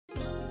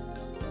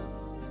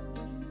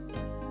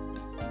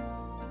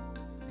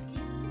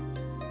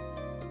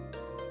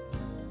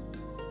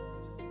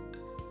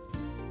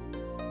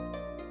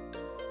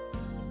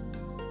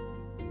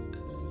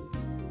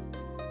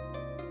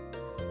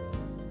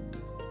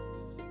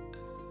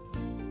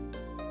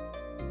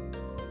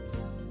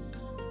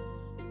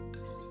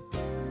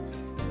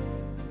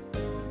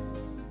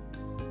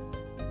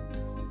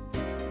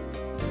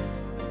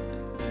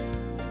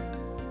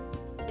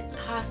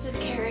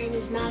Hospice caring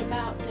is not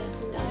about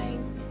death and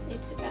dying.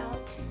 It's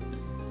about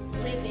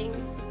living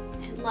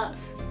and love.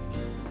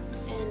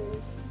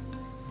 And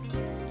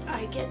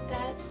I get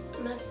that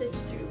message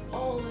through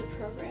all the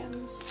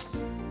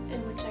programs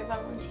in which I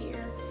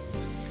volunteer.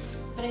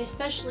 But I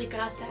especially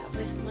got that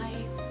with my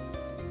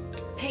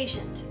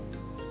patient.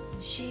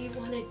 She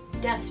wanted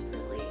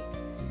desperately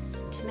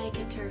to make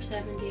it to her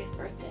 70th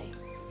birthday.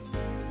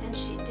 And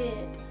she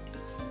did.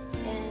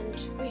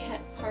 And we had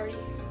a party.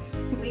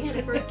 We had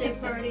a birthday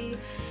party,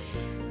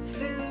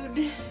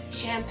 food,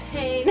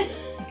 champagne.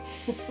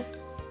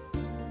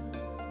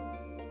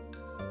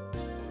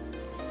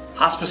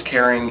 Hospice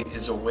caring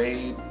is a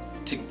way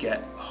to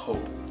get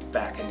hope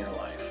back in your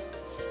life.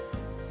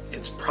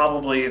 It's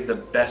probably the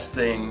best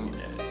thing,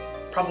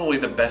 probably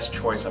the best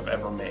choice I've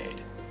ever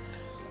made.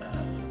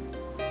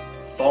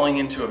 Falling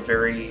into a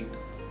very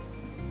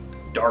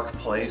dark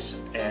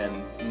place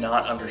and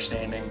not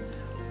understanding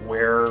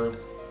where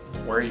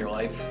your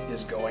life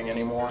is going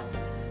anymore.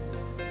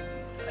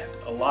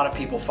 A lot of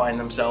people find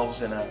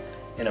themselves in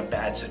a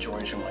bad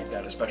situation like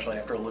that, especially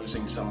after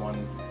losing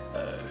someone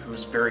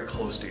who's very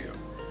close to you.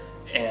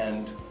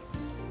 And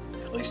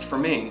at least for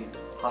me,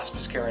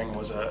 hospice caring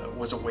was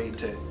a way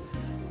to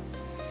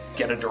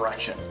get a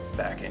direction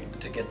back in,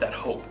 to get that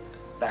hope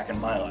back in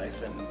my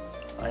life, and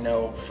I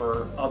know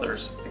for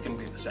others it can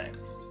be the same.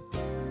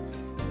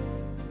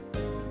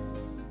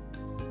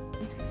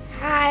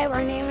 Hi,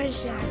 my name is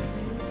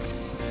Jacqueline,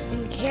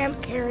 and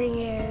Camp Caring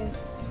is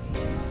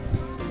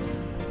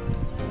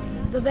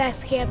the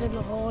best camp in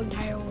the whole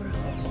entire world.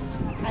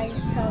 I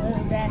tell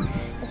them that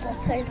it's a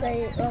place where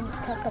you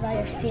talk about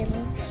your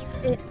feelings.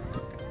 It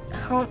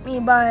helped me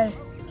by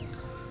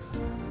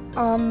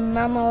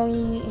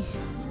memory,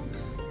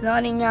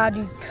 learning how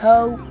to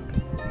cope,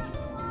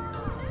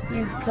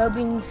 use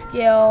coping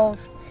skills,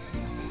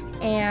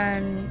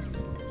 and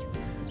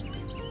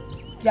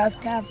just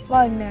have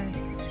fun and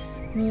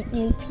meet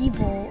new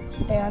people,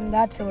 and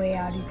that's the way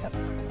how to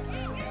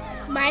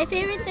cope. My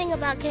favorite thing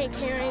about Camp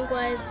Caring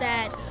was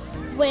that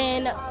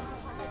when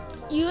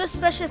you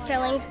express your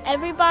feelings,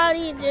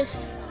 everybody just,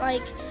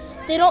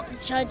 they don't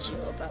judge you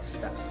about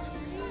stuff.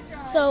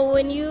 So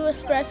when you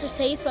express or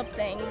say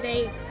something,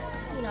 they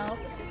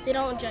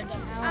don't judge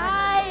you.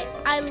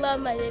 I love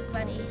my big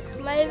buddy.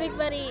 My big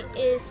buddy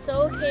is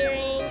so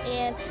caring,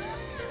 and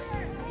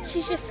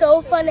she's just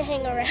so fun to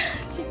hang around.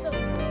 She's so